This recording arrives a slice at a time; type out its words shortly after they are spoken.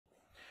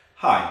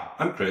Hi,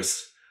 I'm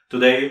Chris.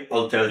 Today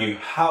I'll tell you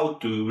how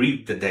to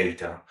read the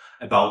data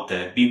about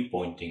the beam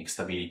pointing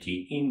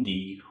stability in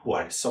the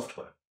Huaris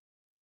software.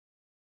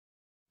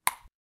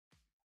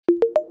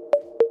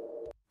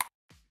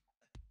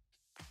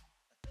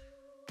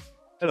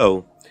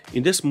 Hello.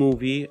 In this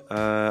movie,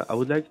 I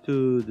would like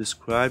to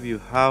describe you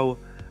how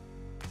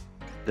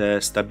the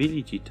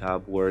stability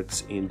tab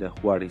works in the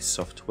Huaris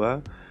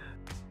software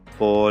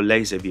for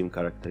laser beam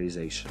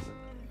characterization.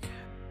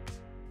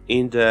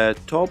 In the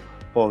top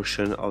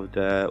portion of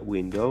the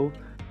window,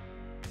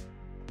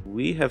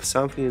 we have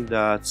something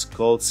that's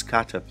called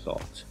scatter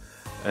plot.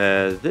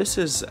 This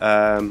is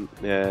a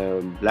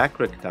black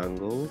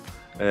rectangle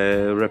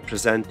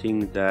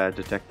representing the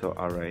detector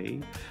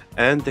array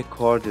and the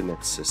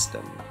coordinate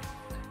system.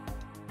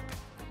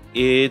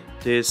 It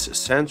is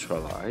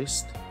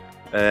centralized,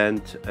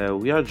 and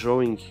we are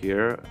drawing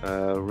here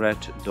red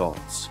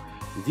dots.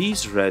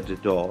 These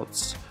red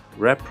dots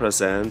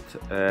represent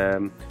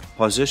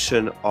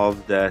position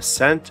of the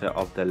center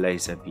of the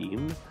laser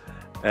beam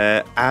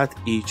at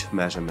each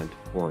measurement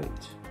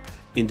point.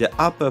 In the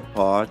upper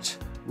part,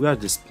 we are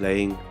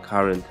displaying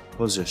current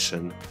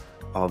position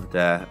of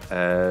the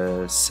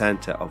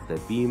center of the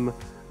beam,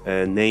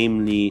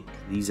 namely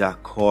these are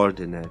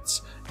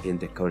coordinates in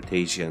the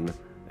Cartesian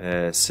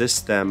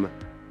system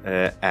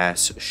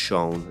as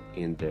shown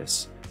in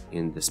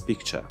this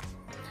picture.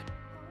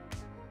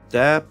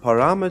 The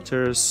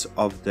parameters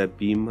of the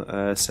beam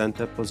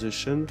center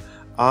position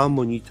are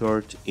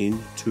monitored in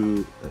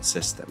two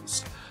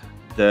systems.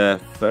 The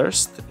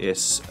first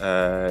is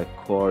a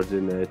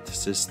coordinate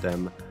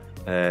system,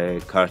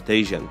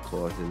 Cartesian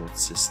coordinate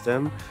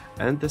system,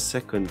 and the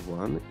second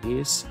one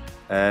is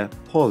a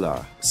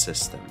polar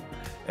system.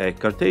 A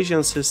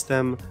Cartesian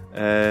system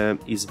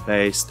is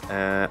based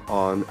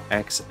on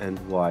x and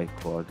y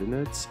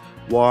coordinates,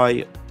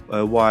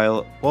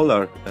 while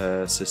polar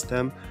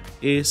system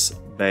is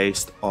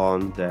based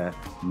on the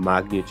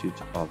magnitude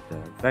of the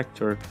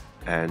vector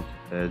and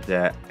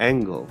the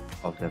angle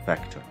of the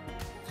vector.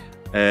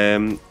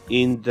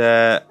 In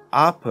the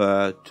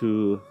upper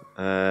two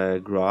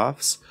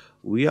graphs,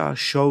 we are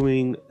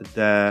showing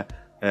the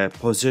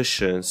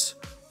positions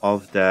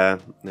of the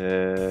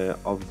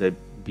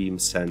beam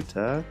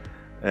center.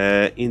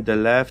 In the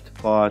left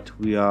part,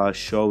 we are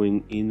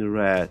showing in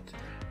red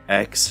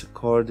x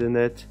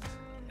coordinate,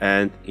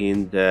 and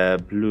in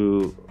the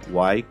blue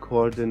y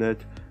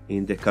coordinate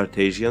in the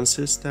Cartesian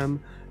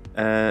system,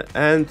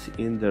 and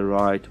in the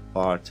right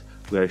part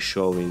we are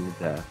showing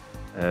the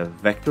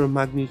vector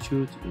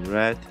magnitude in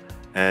red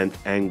and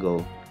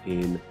angle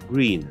in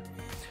green.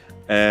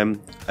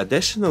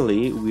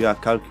 Additionally, we are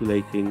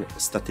calculating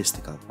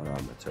statistical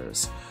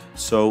parameters.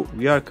 So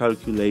we are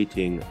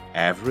calculating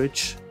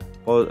average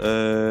of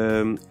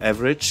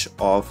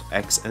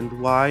x and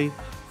y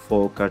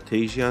for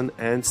Cartesian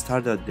and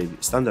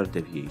standard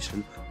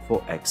deviation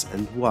for x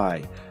and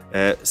y.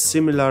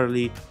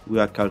 Similarly, we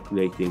are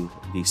calculating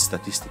the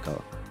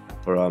statistical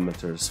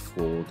parameters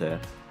for the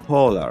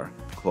polar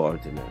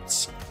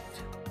coordinates.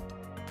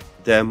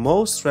 The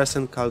most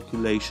recent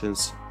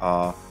calculations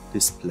are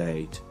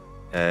displayed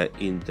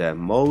in the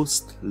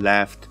most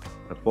left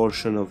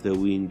portion of the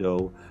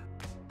window,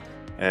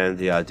 and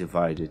they are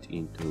divided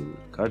into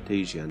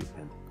Cartesian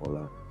and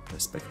polar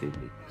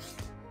respectively.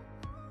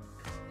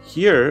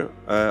 Here,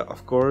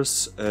 of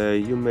course,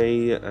 you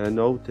may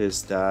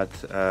notice that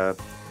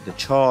the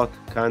chart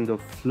kind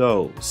of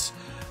flows.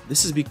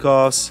 This is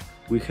because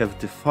we have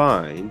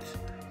defined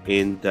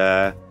in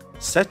the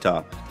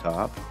setup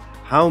tab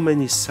how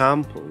many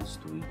samples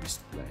do we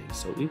display.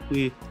 So if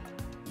we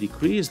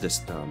decrease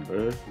this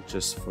number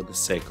just for the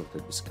sake of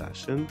the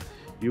discussion,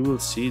 you will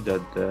see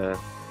that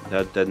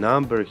the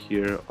number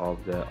here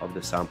of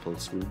the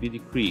samples will be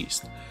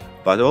decreased.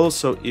 But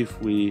also, if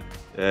we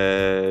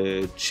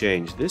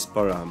change this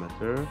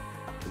parameter,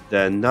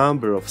 the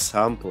number of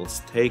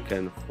samples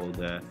taken for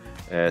the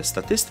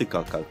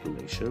statistical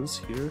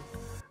calculations here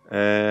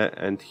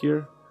and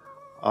here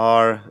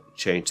are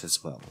changed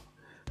as well.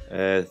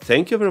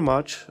 Thank you very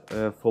much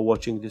for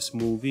watching this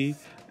movie,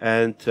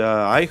 and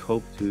I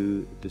hope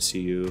to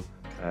see you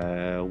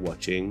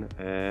watching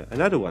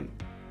another one.